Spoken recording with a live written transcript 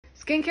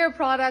Skincare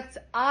products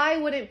I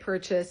wouldn't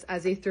purchase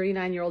as a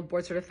 39-year-old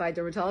board certified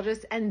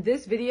dermatologist, and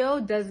this video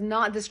does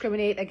not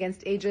discriminate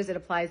against ages. It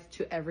applies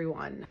to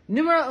everyone.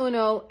 Numero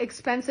uno,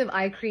 expensive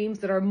eye creams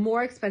that are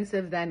more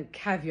expensive than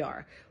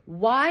caviar.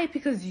 Why?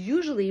 Because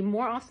usually,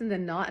 more often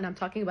than not, and I'm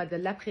talking about the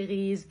La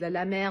Prairie's, the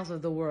La Mer's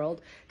of the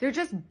world, they're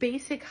just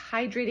basic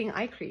hydrating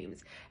eye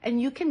creams. And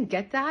you can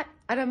get that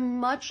at a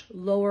much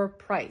lower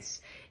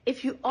price.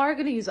 If you are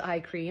going to use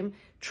eye cream,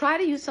 try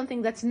to use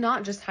something that's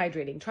not just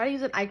hydrating. Try to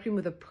use an eye cream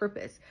with a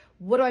purpose.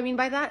 What do I mean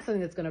by that?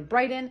 Something that's going to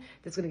brighten,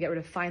 that's going to get rid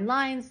of fine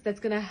lines, that's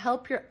going to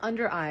help your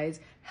under eyes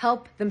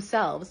help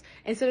themselves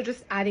instead of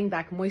just adding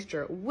back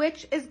moisture,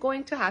 which is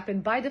going to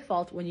happen by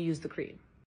default when you use the cream.